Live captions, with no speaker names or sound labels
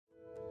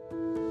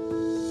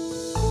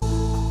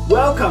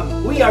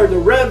Welcome. We are the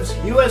Revs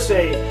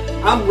USA.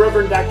 I'm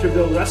Reverend Dr.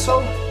 Bill Russell.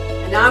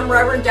 And I'm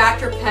Reverend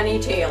Dr. Penny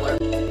Taylor.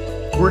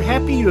 We're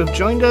happy you have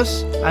joined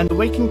us on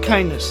Awaken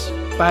Kindness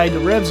by the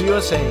Revs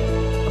USA,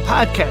 a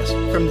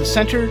podcast from the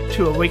Center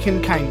to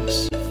Awaken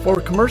Kindness.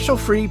 For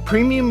commercial-free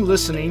premium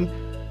listening,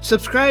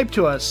 subscribe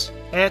to us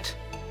at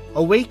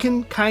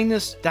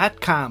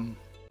awakenkindness.com.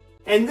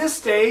 And this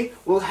day,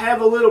 we'll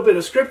have a little bit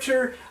of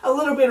scripture, a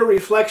little bit of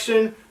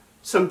reflection,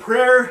 some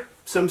prayer,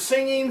 some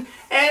singing,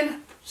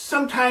 and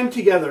some time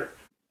together.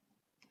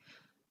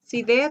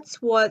 See,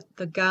 that's what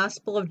the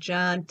Gospel of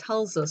John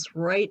tells us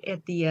right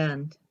at the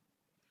end,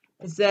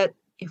 is that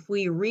if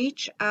we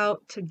reach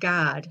out to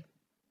God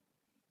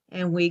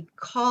and we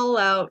call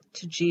out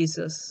to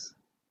Jesus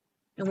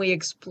and we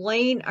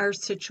explain our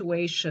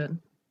situation,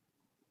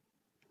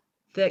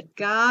 that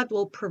God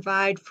will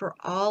provide for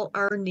all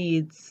our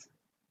needs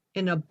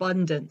in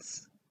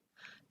abundance,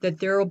 that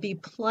there will be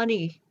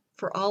plenty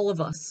for all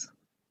of us.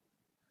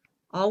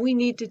 All we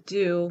need to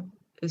do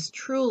is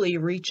truly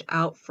reach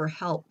out for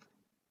help.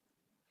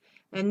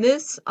 And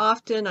this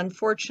often,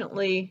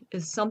 unfortunately,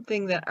 is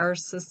something that our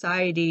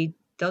society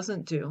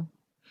doesn't do.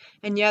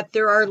 And yet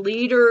there are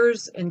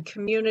leaders and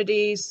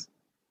communities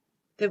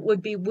that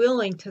would be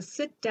willing to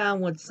sit down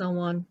with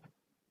someone,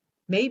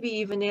 maybe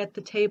even at the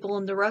table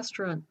in the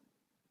restaurant,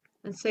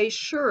 and say,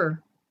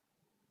 sure,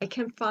 I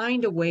can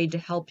find a way to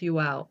help you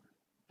out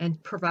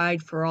and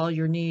provide for all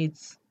your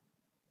needs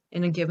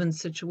in a given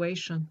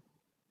situation.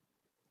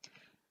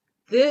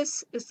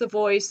 This is the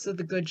voice of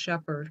the Good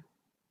Shepherd.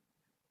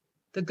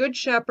 The Good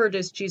Shepherd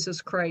is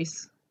Jesus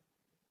Christ,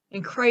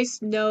 and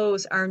Christ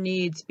knows our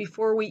needs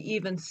before we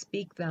even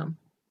speak them.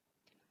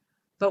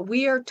 But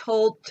we are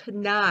told to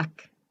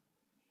knock,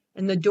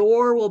 and the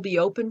door will be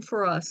open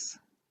for us.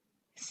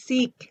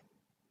 Seek,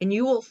 and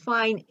you will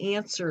find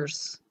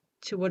answers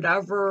to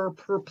whatever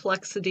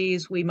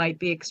perplexities we might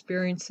be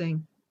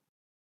experiencing.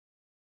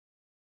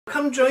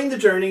 Come join the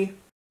journey,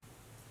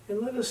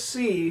 and let us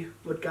see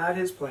what God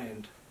has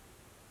planned.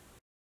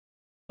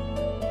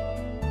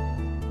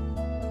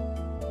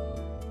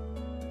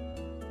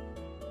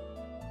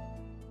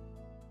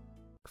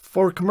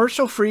 For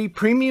commercial-free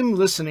premium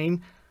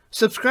listening,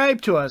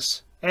 subscribe to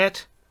us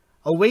at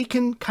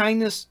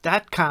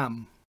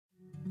awakenkindness.com.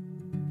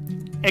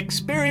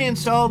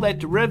 Experience all that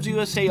the Revs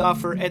USA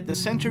offer at the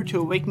Center to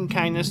Awaken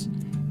Kindness,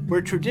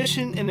 where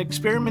tradition and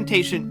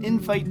experimentation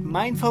invite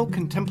mindful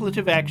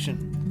contemplative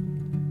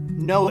action.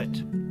 Know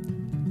it.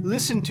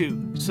 Listen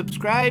to,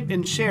 subscribe,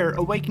 and share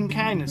Awaken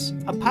Kindness,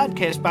 a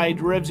podcast by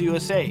the Revs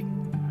USA.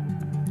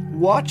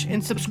 Watch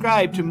and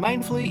subscribe to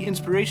mindfully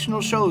inspirational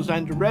shows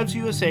on the Revs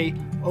USA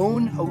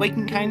own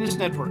Awaken Kindness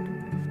Network.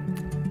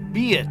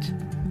 Be it.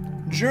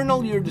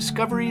 Journal your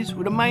discoveries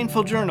with a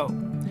mindful journal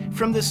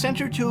from the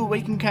Center to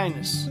Awaken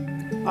Kindness,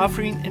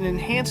 offering an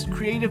enhanced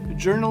creative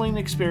journaling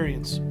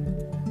experience.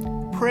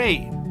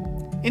 Pray.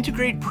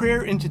 Integrate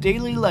prayer into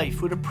daily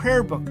life with a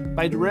prayer book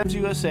by the Revs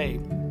USA.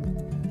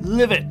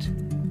 Live it.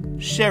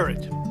 Share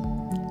it.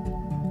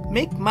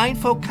 Make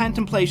mindful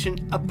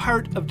contemplation a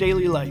part of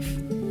daily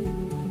life.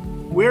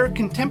 Wear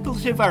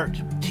contemplative art,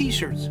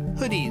 t-shirts,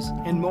 hoodies,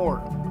 and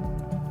more.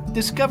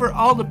 Discover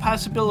all the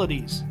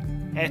possibilities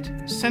at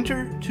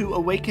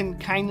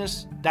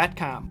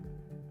centertoawakenkindness.com.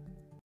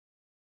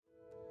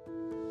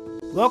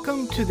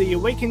 Welcome to the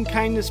Awaken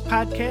Kindness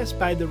podcast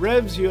by the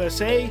Revs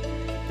USA,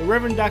 the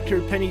Reverend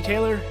Dr. Penny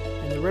Taylor,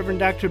 and the Reverend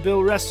Dr.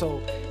 Bill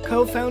Russell,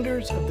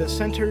 co-founders of the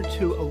Center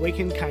to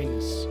Awaken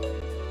Kindness.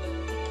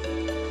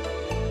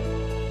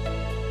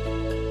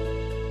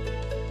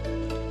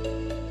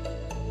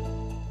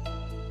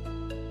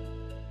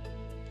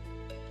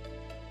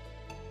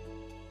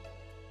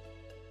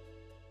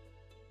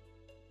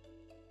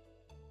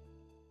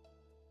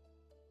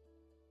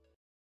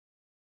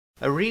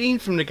 A reading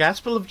from the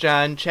Gospel of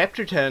John,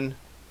 chapter 10,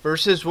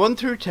 verses 1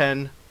 through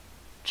 10,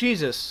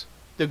 Jesus,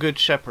 the Good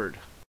Shepherd.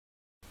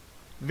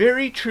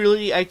 Very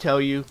truly I tell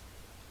you,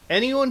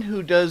 anyone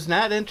who does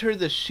not enter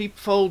the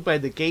sheepfold by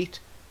the gate,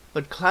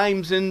 but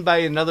climbs in by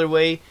another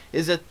way,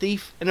 is a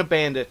thief and a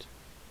bandit.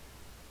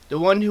 The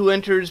one who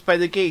enters by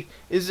the gate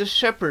is the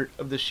shepherd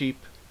of the sheep.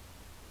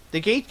 The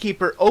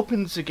gatekeeper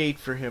opens the gate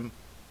for him,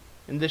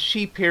 and the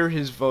sheep hear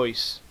his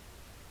voice.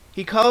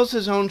 He calls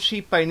his own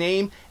sheep by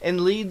name and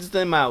leads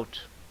them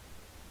out.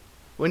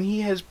 When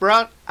he has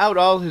brought out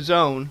all his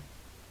own,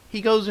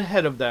 he goes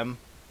ahead of them,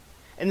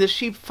 and the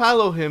sheep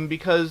follow him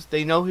because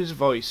they know his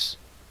voice.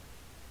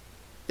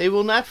 They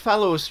will not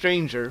follow a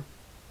stranger,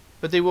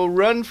 but they will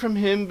run from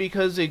him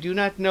because they do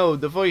not know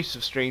the voice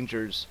of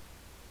strangers.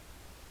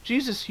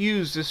 Jesus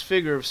used this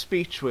figure of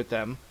speech with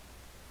them,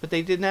 but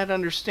they did not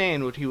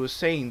understand what he was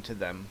saying to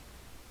them.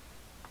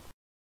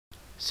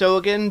 So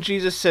again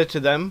Jesus said to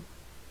them,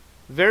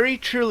 Very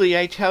truly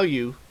I tell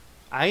you,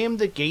 I am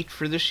the gate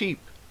for the sheep.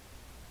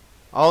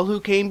 All who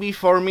came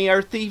before me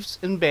are thieves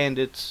and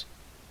bandits,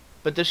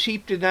 but the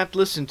sheep did not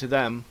listen to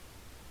them.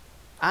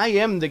 I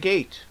am the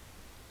gate.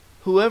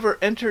 Whoever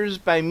enters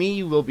by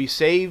me will be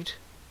saved,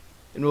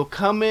 and will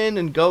come in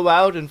and go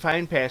out and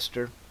find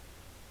pasture.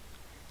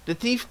 The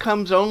thief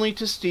comes only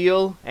to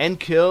steal and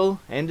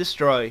kill and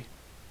destroy.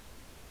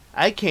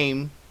 I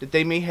came that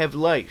they may have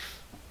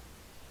life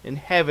and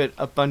have it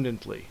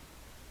abundantly.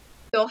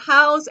 So,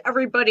 how's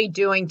everybody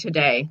doing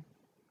today?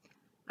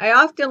 I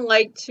often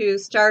like to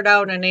start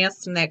out and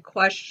ask them that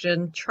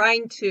question,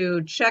 trying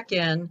to check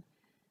in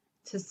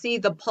to see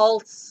the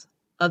pulse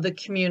of the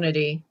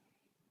community.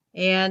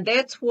 And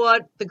that's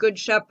what the Good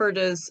Shepherd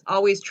is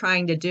always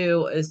trying to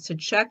do, is to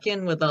check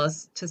in with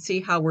us to see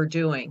how we're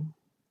doing.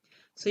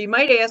 So you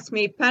might ask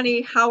me,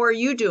 Penny, how are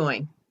you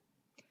doing?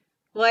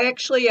 Well,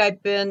 actually,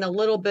 I've been a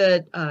little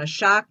bit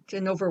shocked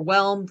and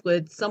overwhelmed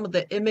with some of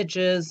the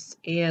images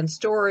and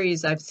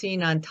stories I've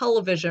seen on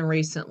television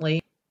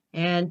recently.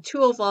 And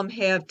two of them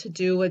have to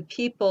do with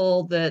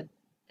people that,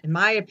 in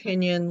my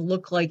opinion,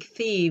 look like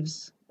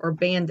thieves or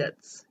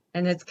bandits.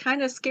 And it's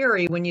kind of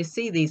scary when you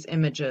see these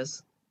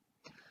images.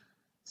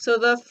 So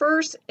the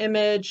first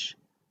image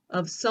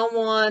of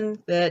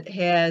someone that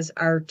has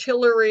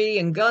artillery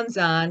and guns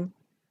on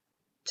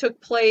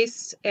took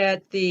place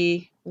at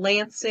the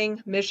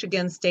Lansing,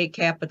 Michigan State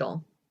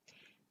Capitol.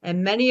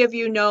 And many of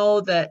you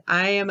know that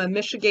I am a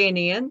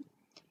Michiganian,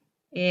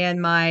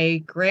 and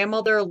my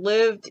grandmother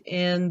lived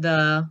in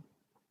the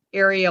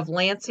area of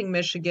Lansing,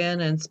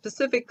 Michigan, and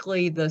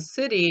specifically the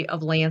city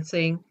of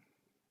Lansing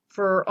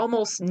for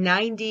almost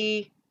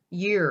 90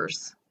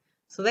 years.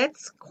 So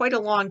that's quite a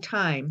long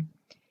time.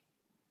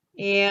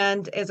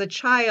 And as a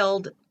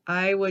child,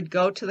 I would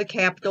go to the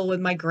Capitol with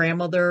my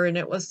grandmother, and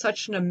it was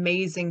such an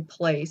amazing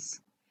place.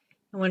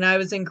 And when I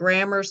was in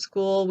grammar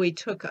school, we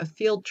took a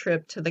field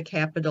trip to the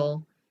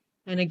Capitol.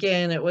 And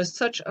again, it was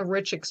such a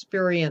rich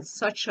experience,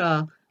 such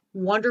a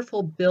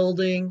wonderful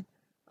building,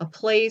 a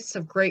place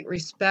of great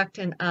respect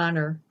and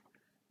honor.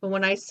 But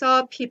when I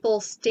saw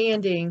people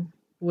standing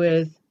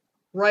with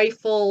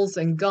rifles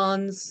and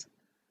guns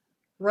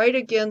right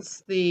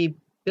against the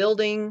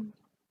building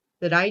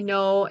that I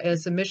know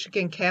as the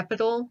Michigan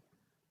Capitol,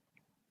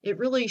 it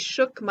really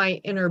shook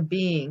my inner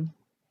being.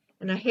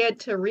 And I had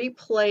to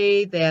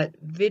replay that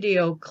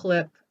video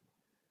clip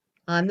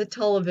on the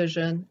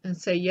television and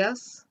say,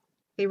 yes,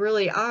 they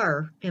really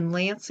are in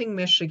Lansing,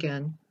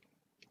 Michigan,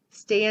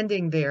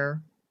 standing there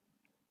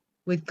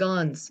with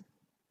guns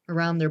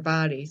around their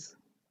bodies.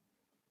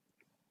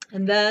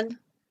 And then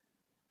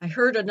I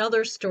heard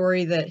another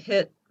story that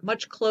hit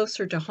much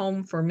closer to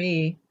home for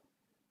me,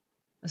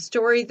 a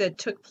story that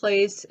took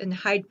place in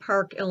Hyde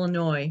Park,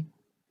 Illinois.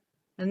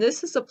 And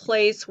this is a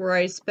place where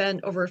I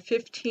spent over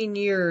 15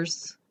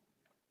 years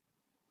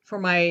for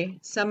my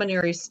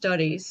seminary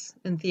studies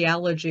in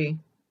theology.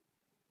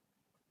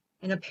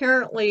 And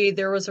apparently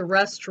there was a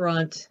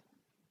restaurant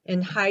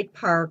in Hyde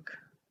Park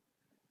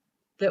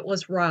that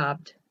was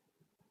robbed.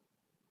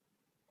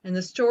 And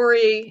the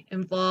story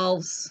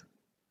involves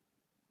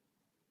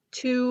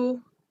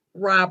two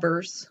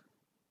robbers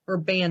or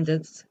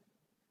bandits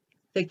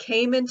that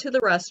came into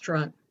the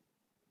restaurant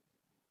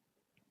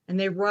and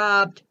they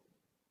robbed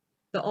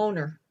the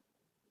owner.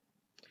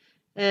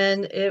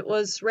 And it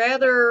was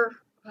rather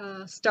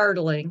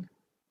startling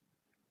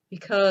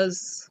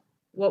because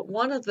what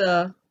one of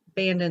the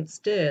bandits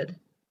did,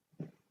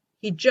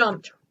 he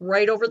jumped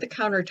right over the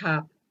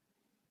countertop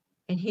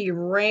and he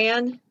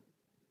ran,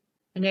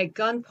 and at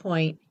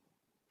gunpoint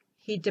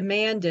he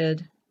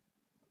demanded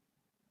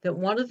that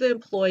one of the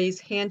employees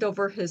hand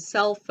over his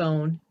cell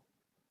phone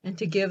and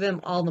to give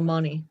him all the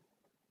money.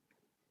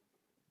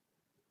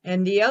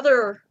 And the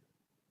other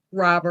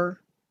robber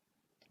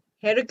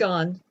had a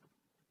gun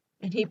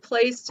and he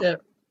placed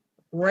it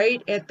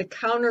right at the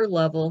counter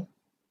level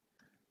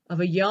of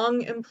a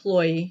young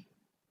employee,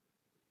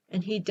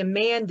 and he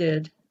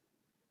demanded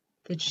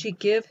that she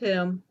give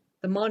him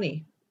the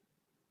money.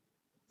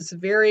 It was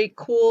very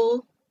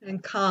cool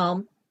and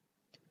calm,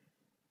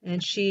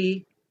 and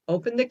she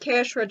opened the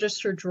cash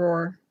register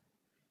drawer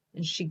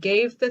and she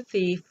gave the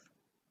thief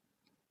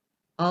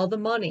all the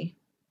money.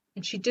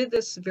 And she did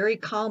this very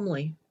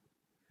calmly,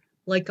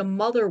 like a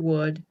mother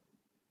would,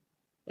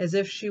 as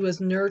if she was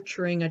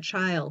nurturing a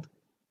child.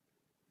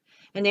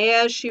 And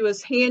as she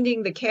was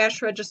handing the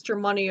cash register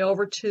money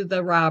over to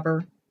the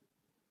robber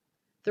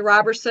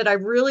said, I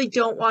really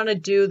don't want to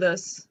do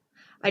this.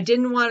 I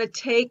didn't want to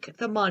take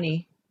the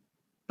money,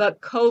 but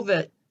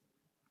COVID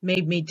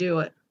made me do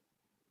it.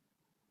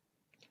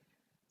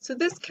 So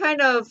this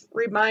kind of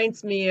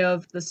reminds me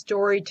of the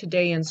story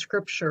today in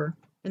Scripture,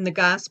 in the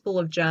Gospel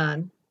of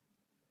John.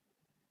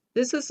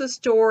 This is the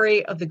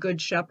story of the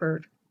Good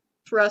Shepherd.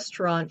 This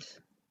restaurant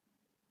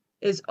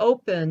is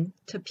open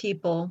to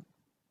people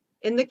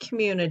in the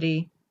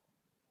community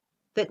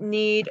that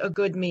need a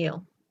good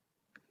meal.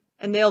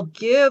 And they'll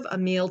give a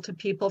meal to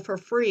people for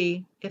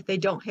free if they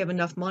don't have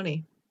enough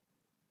money.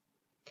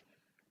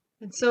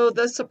 And so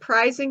the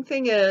surprising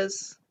thing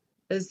is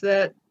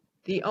that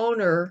the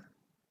owner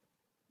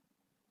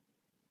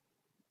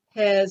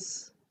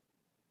has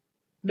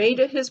made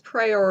it his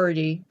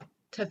priority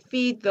to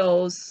feed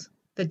those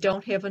that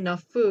don't have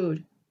enough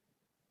food.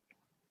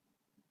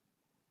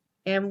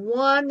 And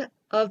one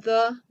of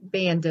the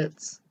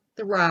bandits,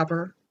 the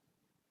robber,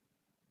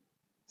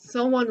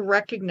 someone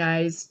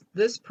recognized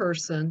this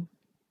person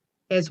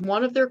as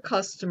one of their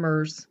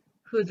customers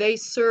who they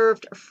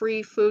served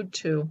free food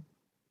to.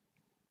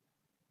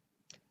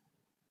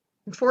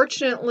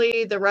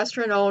 Unfortunately, the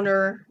restaurant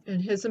owner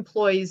and his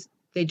employees,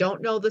 they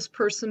don't know this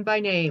person by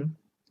name,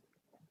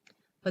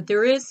 but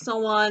there is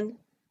someone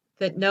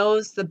that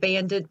knows the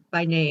bandit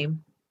by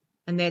name,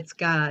 and that's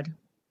God.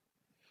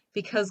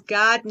 Because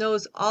God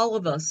knows all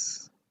of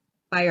us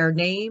by our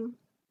name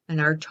and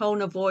our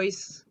tone of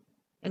voice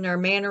and our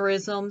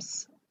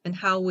mannerisms and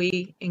how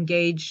we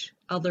engage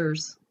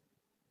others.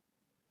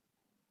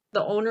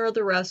 The owner of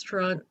the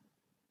restaurant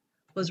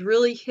was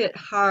really hit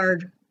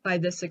hard by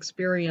this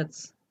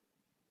experience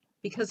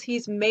because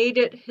he's made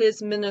it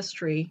his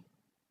ministry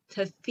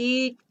to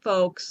feed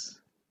folks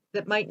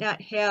that might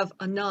not have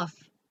enough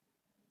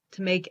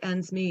to make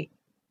ends meet.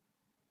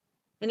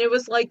 And it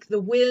was like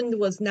the wind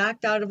was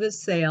knocked out of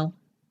his sail,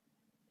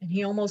 and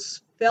he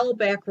almost fell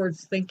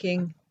backwards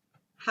thinking,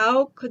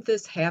 how could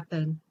this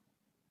happen?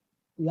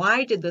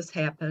 Why did this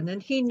happen?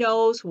 And he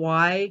knows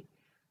why,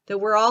 that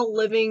we're all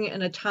living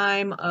in a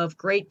time of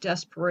great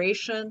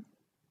desperation.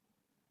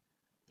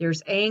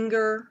 There's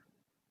anger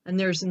and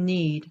there's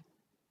need.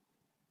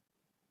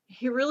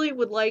 He really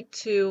would like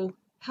to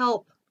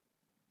help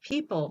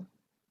people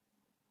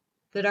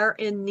that are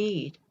in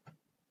need.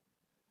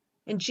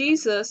 And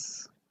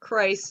Jesus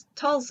Christ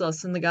tells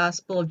us in the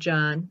Gospel of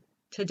John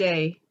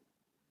today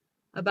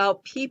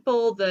about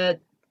people that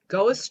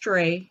go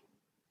astray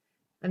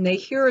and they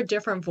hear a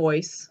different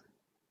voice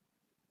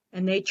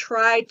and they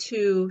try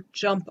to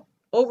jump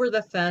over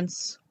the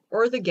fence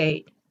or the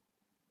gate.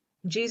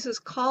 Jesus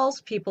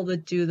calls people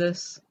that do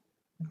this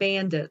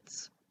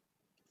bandits,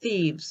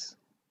 thieves,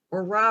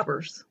 or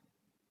robbers.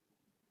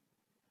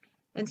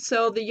 And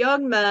so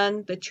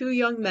the two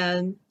young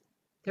men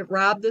that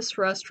robbed this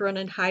restaurant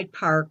in Hyde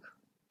Park,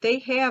 they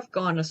have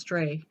gone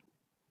astray.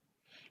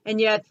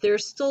 And yet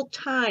there's still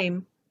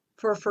time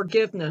for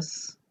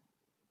forgiveness.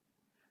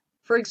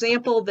 For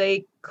example,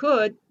 they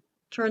could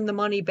turn the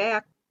money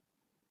back,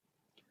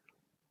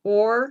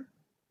 or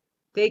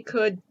they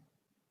could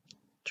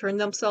turn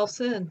themselves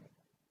in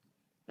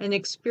and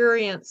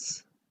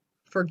experience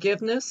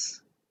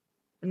forgiveness,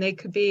 and they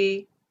could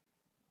be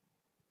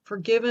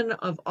forgiven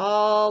of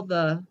all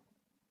the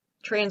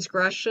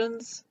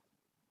transgressions,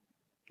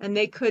 and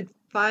they could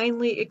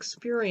finally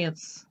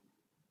experience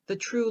the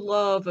true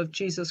love of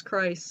Jesus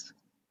Christ.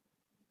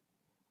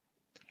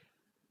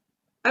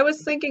 I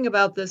was thinking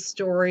about this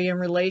story in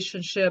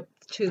relationship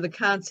to the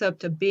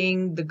concept of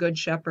being the Good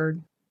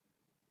Shepherd,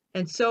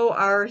 and so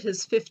are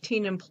his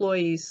 15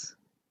 employees.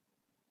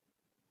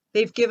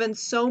 They've given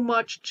so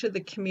much to the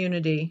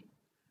community.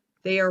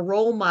 They are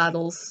role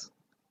models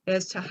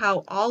as to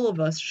how all of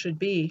us should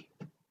be.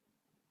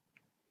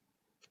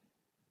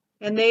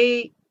 And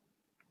they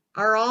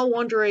are all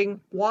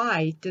wondering,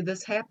 why did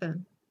this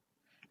happen?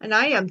 And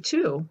I am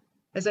too.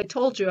 As I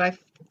told you, I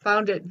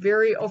found it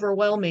very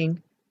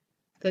overwhelming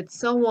that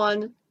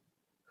someone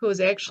who was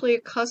actually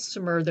a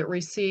customer that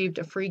received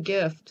a free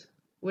gift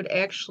would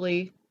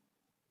actually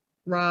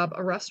rob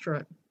a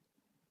restaurant.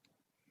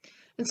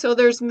 And so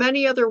there's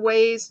many other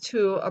ways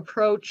to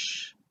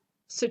approach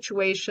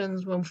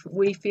situations when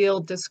we feel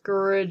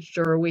discouraged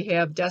or we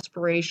have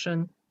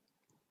desperation.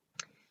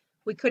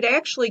 We could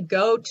actually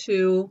go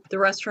to the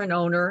restaurant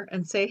owner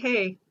and say,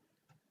 hey,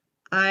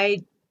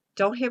 I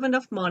don't have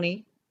enough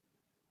money.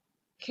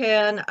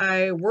 Can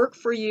I work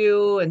for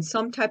you in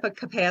some type of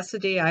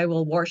capacity? I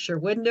will wash your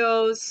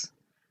windows.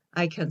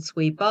 I can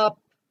sweep up.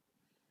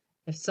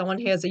 If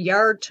someone has a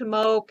yard to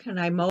mow, can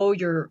I mow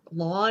your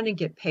lawn and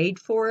get paid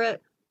for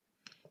it?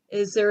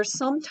 Is there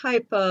some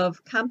type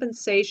of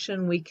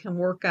compensation we can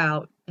work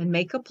out and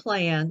make a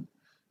plan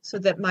so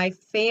that my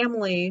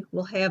family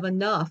will have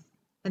enough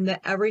and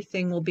that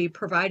everything will be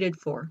provided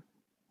for?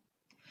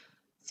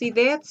 See,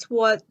 that's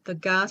what the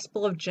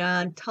Gospel of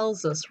John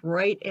tells us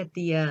right at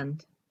the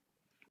end,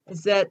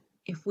 is that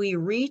if we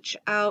reach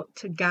out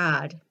to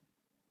God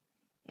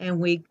and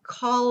we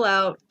call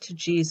out to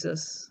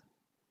Jesus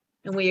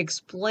and we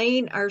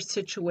explain our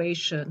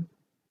situation,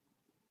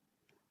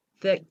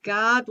 that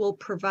God will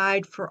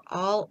provide for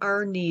all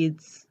our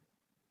needs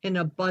in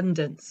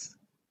abundance,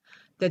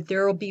 that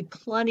there will be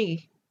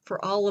plenty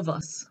for all of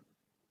us.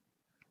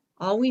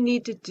 All we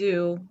need to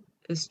do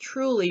is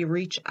truly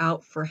reach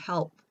out for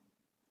help.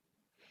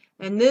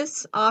 And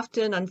this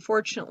often,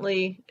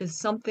 unfortunately, is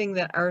something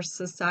that our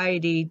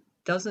society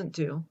doesn't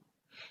do.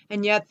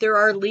 And yet there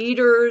are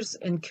leaders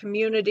and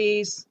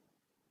communities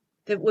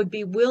that would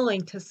be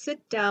willing to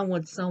sit down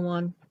with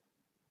someone,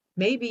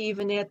 maybe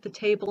even at the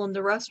table in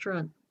the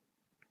restaurant,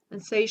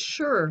 and say,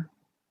 sure,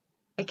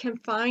 I can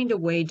find a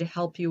way to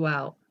help you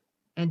out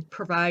and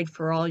provide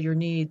for all your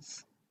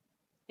needs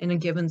in a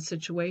given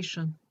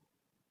situation.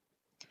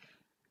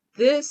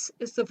 This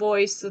is the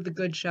voice of the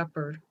Good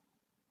Shepherd.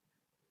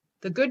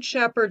 The Good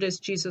Shepherd is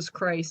Jesus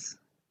Christ,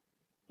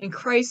 and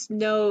Christ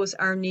knows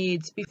our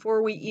needs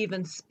before we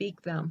even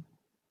speak them.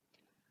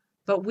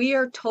 But we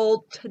are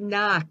told to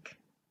knock,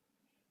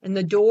 and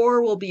the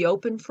door will be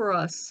open for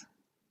us.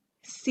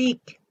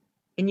 Seek,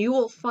 and you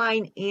will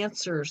find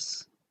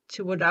answers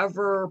to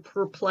whatever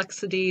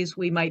perplexities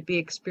we might be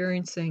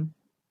experiencing.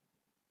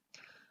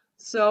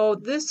 So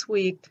this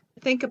week,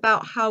 think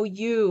about how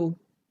you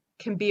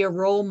can be a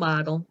role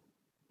model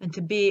and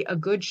to be a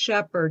good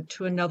shepherd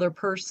to another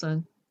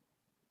person.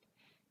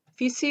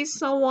 If you see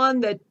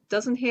someone that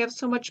doesn't have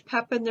so much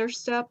pep in their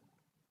step,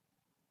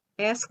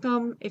 ask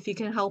them if you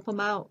can help them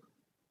out.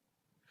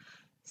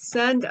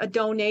 Send a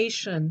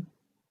donation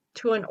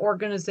to an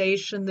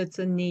organization that's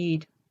in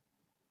need.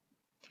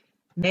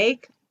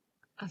 Make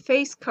a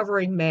face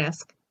covering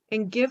mask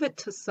and give it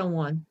to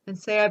someone and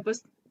say, I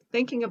was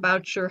thinking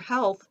about your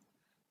health.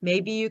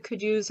 Maybe you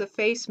could use a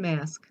face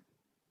mask.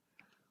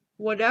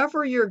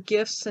 Whatever your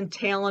gifts and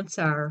talents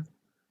are,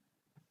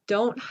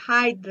 don't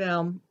hide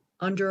them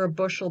under a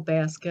bushel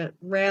basket.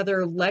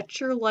 Rather,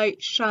 let your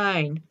light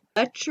shine.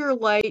 Let your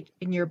light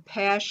and your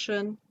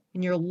passion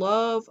and your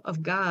love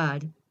of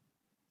God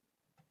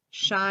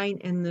shine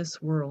in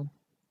this world.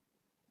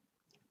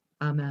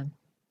 Amen.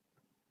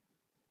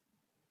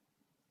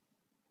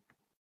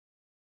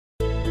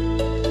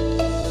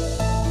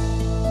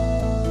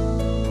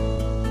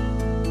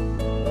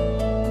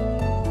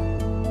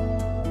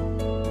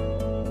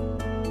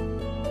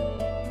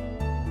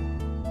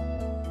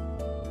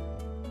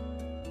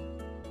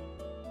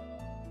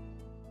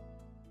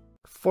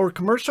 For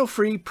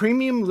commercial-free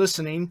premium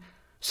listening,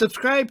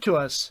 subscribe to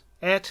us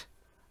at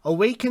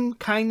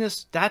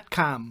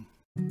awakenkindness.com.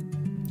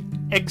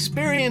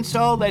 Experience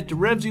all that the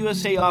Revs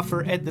USA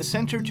offer at the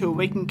Center to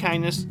Awaken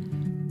Kindness.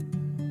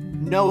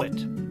 Know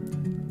it.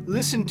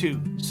 Listen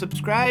to,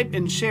 subscribe,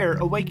 and share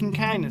Awaken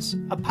Kindness,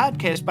 a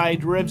podcast by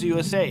the Revs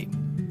USA.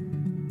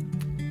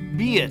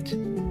 Be it.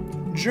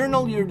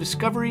 Journal your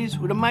discoveries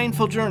with a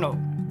mindful journal.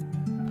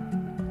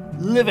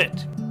 Live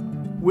it.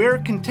 Wear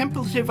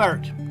contemplative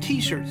art,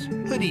 t-shirts,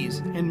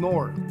 hoodies, and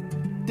more.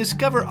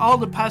 Discover all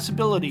the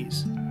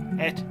possibilities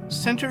at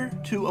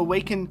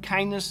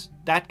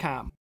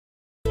centertoawakenkindness.com.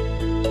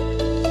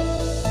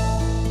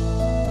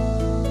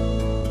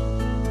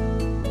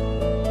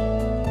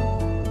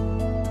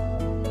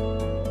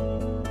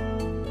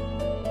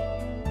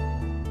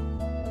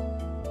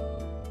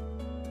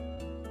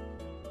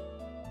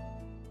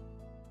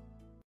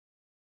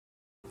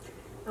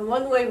 And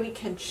one way we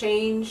can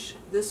change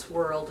this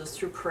world is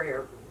through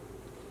prayer.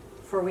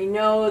 For we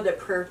know that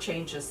prayer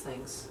changes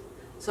things.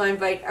 So I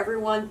invite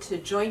everyone to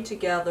join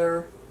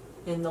together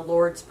in the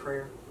Lord's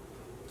Prayer.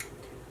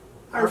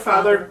 Our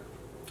Father,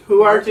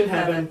 who art in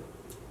heaven,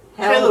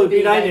 hallowed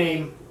be thy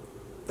name.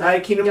 Thy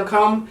kingdom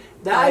come,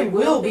 thy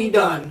will be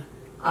done,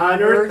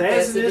 on earth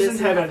as it is in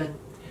heaven.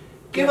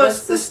 Give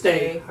us this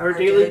day our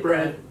daily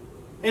bread,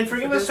 and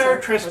forgive us our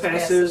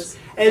trespasses,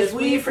 as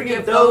we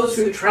forgive those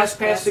who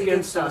trespass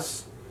against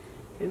us.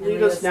 And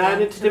lead us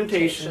not into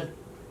temptation,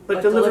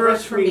 but deliver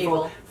us from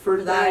evil.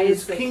 For thine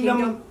is the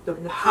kingdom, the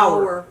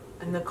power,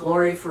 and the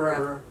glory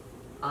forever.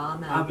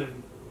 Amen.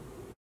 Amen.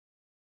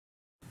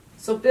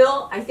 So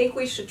Bill, I think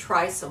we should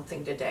try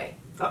something today.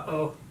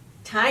 Uh-oh.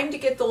 Time to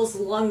get those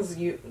lungs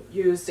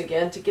used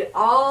again, to get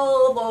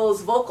all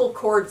those vocal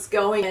cords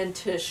going, and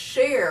to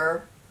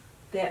share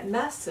that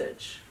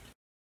message.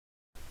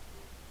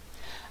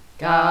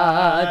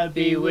 God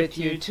be with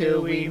you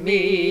till we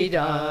meet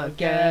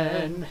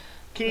again.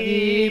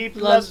 Keep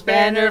love's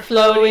banner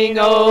flowing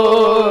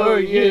o'er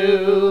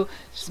you.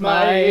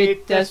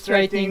 Smite death's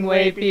threatening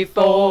way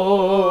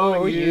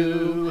before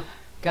you.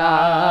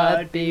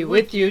 God be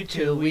with you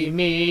till we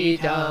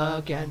meet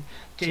again.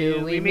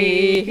 Till we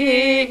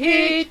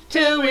meet,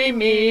 till we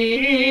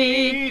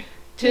meet,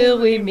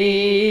 till we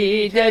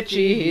meet at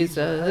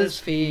Jesus'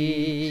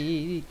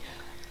 feet.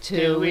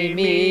 Till we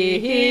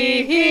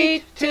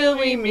meet, till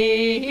we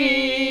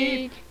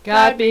meet.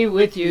 God be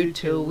with you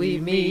till we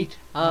meet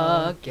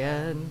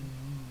again.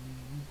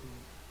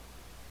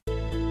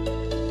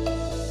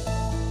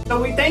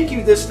 So we thank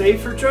you this day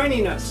for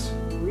joining us.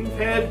 We've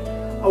had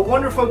a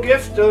wonderful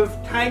gift of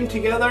time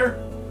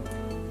together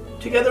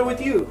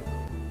with you.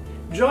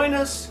 Join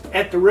us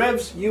at the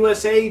Revs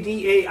USA,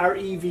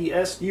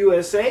 DAREVS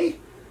USA,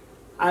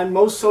 on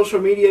most social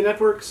media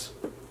networks,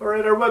 or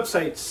at our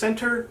website,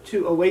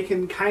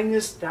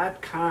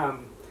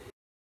 centertoawakenkindness.com.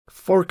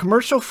 For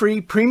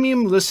commercial-free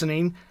premium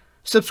listening,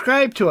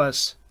 subscribe to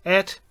us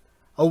at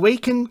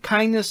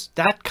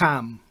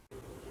awakenkindness.com.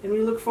 And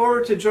we look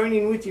forward to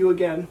joining with you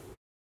again.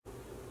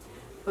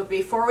 But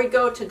before we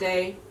go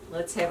today,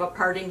 let's have a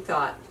parting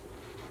thought.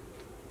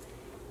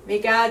 May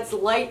God's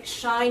light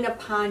shine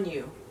upon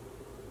you.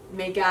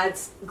 May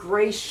God's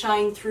grace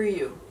shine through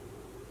you.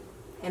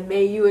 And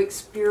may you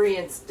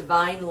experience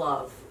divine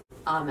love.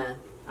 Amen.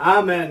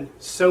 Amen.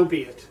 So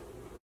be it.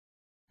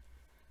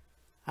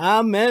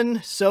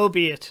 Amen. So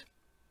be it.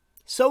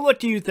 So what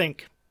do you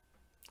think?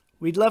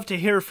 We'd love to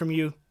hear from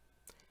you.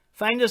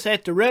 Find us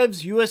at the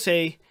Revs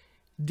USA,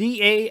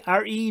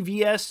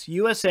 DAREVS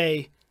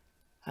USA,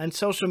 on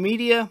social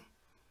media,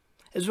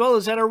 as well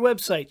as at our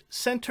website,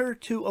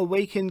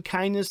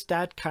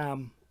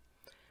 centertoawakenkindness.com,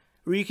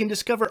 where you can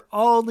discover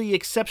all the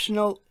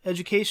exceptional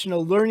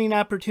educational learning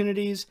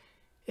opportunities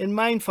and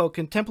mindful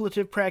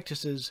contemplative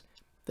practices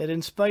that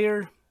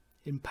inspire,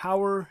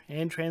 empower,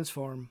 and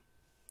transform.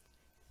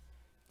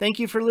 Thank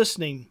you for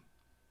listening.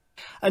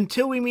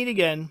 Until we meet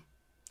again,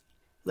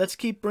 let's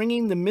keep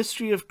bringing the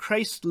mystery of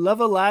Christ's love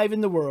alive in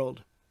the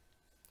world.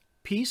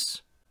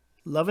 Peace,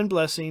 love, and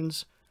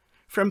blessings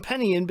from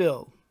Penny and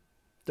Bill,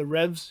 the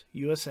Revs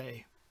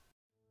USA.